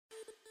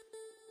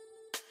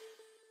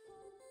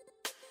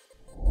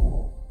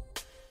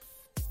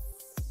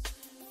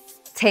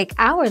Take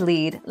our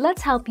lead,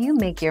 let's help you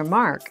make your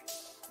mark.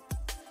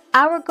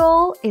 Our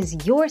goal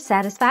is your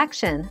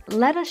satisfaction.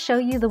 Let us show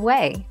you the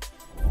way.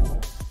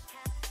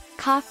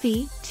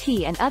 Coffee,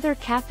 tea and other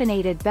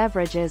caffeinated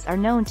beverages are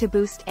known to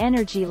boost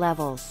energy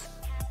levels.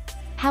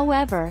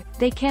 However,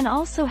 they can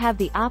also have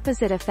the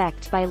opposite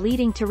effect by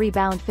leading to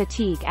rebound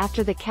fatigue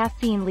after the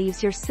caffeine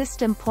leaves your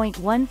system. 14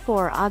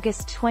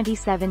 August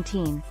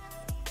 2017.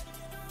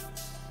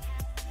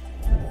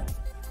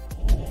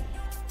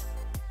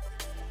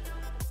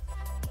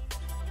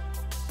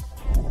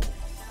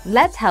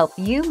 Let's help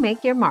you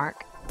make your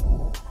mark.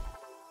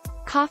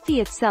 Coffee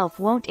itself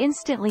won't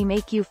instantly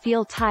make you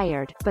feel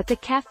tired, but the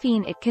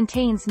caffeine it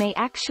contains may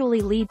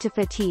actually lead to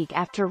fatigue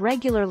after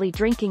regularly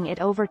drinking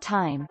it over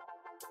time.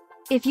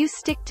 If you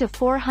stick to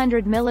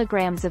 400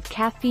 milligrams of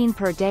caffeine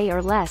per day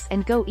or less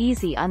and go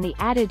easy on the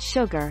added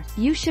sugar,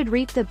 you should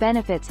reap the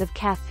benefits of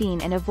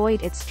caffeine and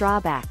avoid its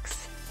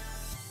drawbacks.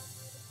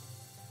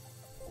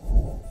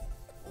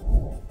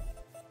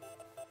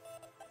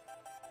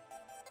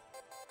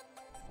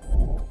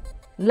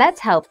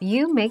 Let's help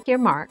you make your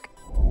mark.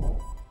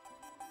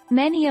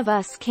 Many of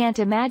us can't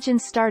imagine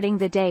starting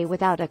the day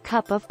without a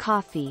cup of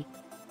coffee.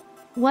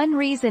 One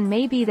reason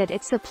may be that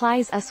it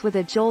supplies us with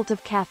a jolt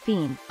of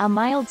caffeine, a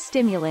mild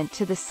stimulant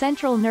to the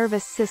central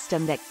nervous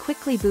system that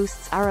quickly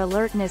boosts our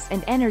alertness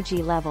and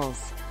energy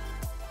levels.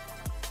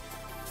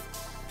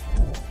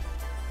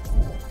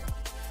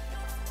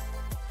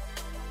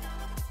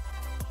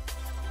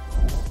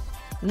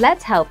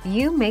 Let's help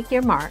you make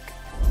your mark.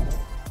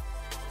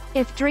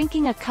 If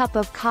drinking a cup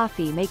of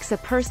coffee makes a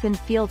person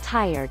feel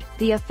tired,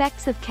 the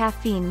effects of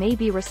caffeine may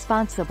be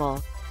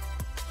responsible.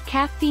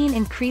 Caffeine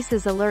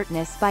increases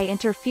alertness by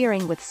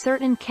interfering with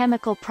certain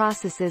chemical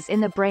processes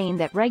in the brain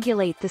that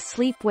regulate the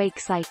sleep-wake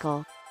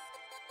cycle.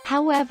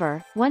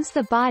 However, once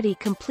the body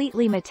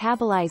completely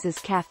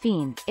metabolizes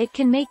caffeine, it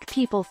can make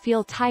people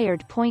feel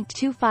tired.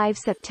 25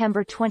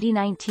 September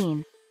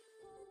 2019.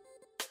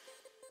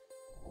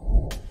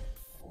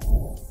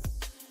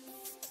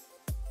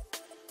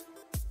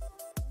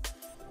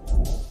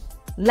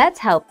 Let's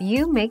help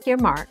you make your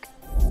mark.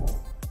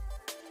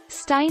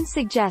 Stein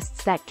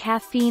suggests that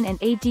caffeine and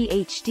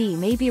ADHD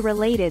may be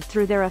related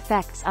through their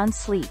effects on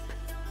sleep.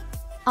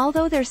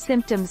 Although their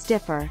symptoms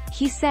differ,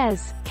 he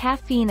says,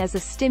 caffeine is a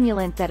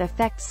stimulant that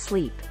affects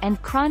sleep,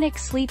 and chronic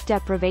sleep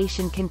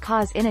deprivation can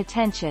cause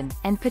inattention,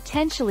 and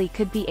potentially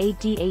could be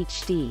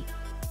ADHD.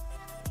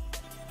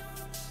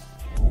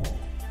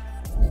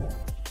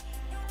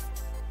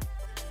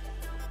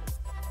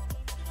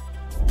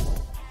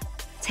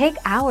 Take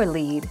our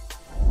lead.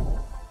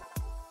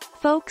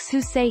 Folks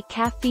who say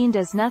caffeine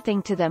does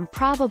nothing to them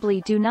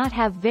probably do not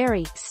have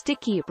very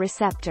sticky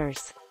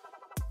receptors.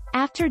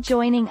 After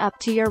joining up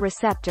to your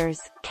receptors,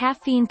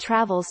 caffeine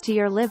travels to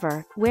your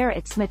liver, where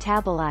it's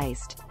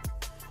metabolized.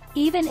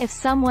 Even if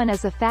someone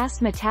is a fast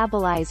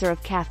metabolizer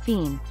of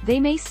caffeine, they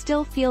may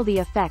still feel the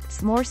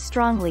effects more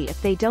strongly if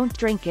they don't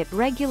drink it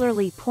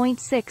regularly.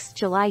 6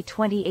 July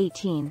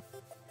 2018.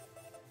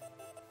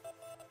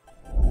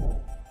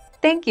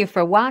 Thank you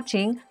for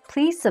watching.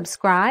 Please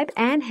subscribe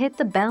and hit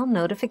the bell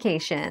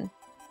notification.